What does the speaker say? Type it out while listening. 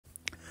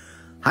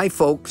Hi,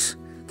 folks.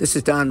 This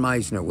is Don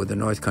Meisner with the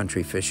North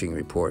Country Fishing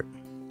Report.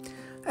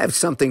 I have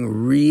something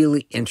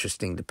really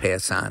interesting to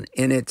pass on,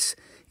 and it's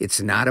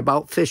not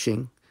about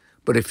fishing,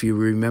 but if you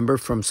remember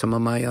from some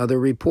of my other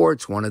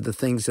reports, one of the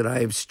things that I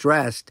have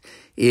stressed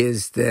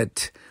is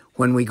that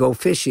when we go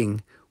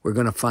fishing, we're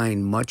going to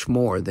find much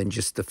more than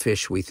just the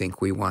fish we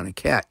think we want to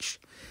catch.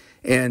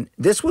 And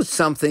this was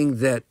something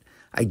that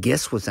I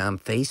guess was on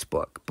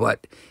Facebook,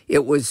 but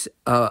it was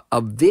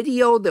a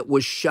video that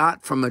was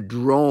shot from a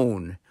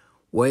drone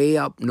way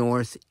up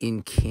north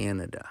in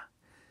Canada.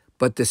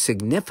 But the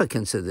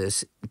significance of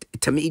this,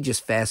 to me,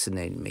 just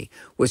fascinated me,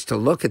 was to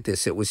look at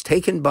this. It was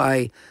taken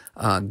by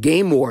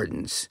game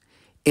wardens,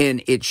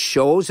 and it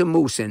shows a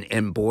moose.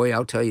 And boy,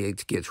 I'll tell you,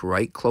 it gets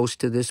right close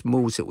to this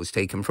moose. It was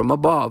taken from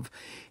above.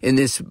 And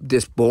this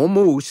bull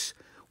moose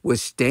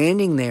was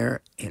standing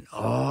there, and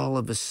all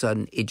of a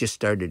sudden, it just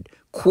started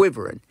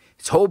quivering.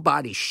 Its whole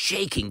body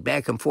shaking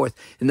back and forth.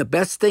 And the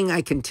best thing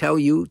I can tell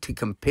you to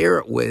compare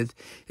it with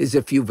is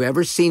if you've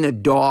ever seen a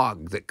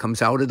dog that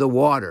comes out of the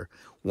water.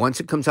 Once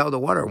it comes out of the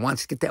water, it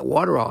wants to get that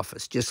water off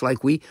us. Just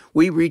like we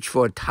reach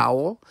for a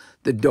towel,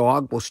 the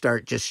dog will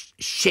start just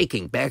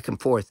shaking back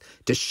and forth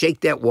to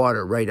shake that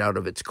water right out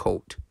of its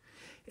coat.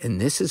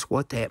 And this is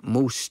what that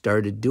moose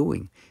started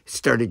doing. It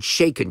started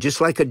shaking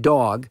just like a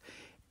dog.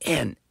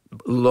 And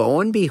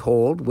lo and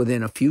behold,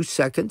 within a few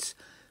seconds,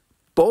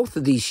 both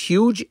of these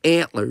huge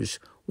antlers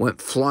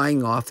went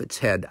flying off its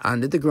head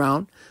onto the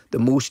ground. The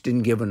moose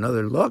didn't give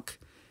another look.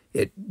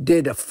 It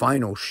did a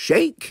final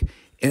shake,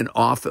 and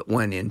off it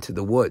went into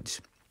the woods.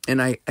 And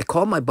I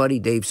called my buddy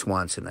Dave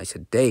Swanson. I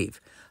said,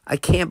 Dave, I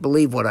can't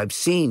believe what I've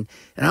seen.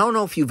 And I don't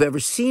know if you've ever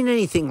seen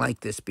anything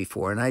like this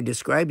before. And I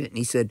described it, and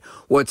he said,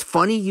 well, it's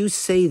funny you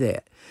say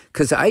that,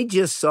 because I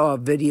just saw a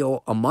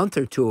video a month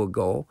or two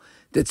ago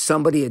that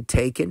somebody had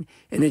taken,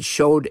 and it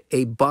showed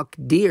a buck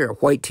deer,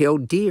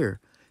 white-tailed deer,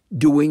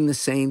 doing the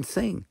same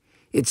thing.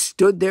 It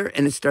stood there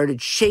and it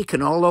started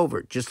shaking all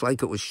over, just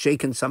like it was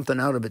shaking something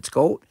out of its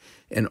coat,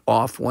 and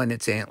off went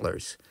its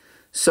antlers.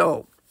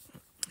 So,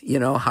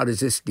 how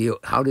does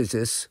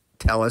this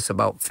tell us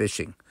about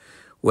fishing?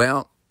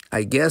 Well,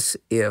 I guess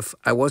if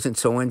I wasn't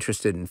so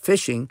interested in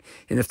fishing,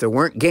 and if there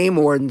weren't game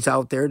wardens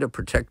out there to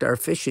protect our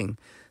fishing,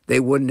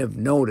 they wouldn't have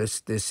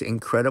noticed this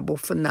incredible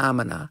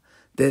phenomena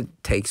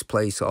that takes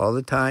place all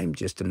the time,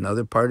 just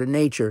another part of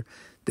nature,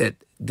 that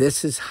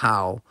this is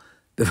how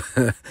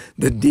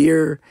the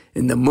deer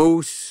and the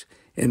moose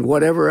and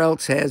whatever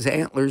else has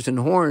antlers and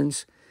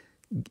horns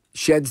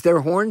sheds their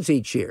horns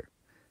each year.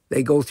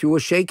 They go through a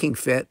shaking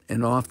fit,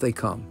 and off they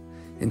come.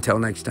 Until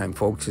next time,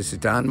 folks, this is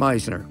Don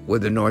Meisner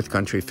with the North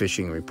Country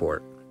Fishing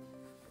Report.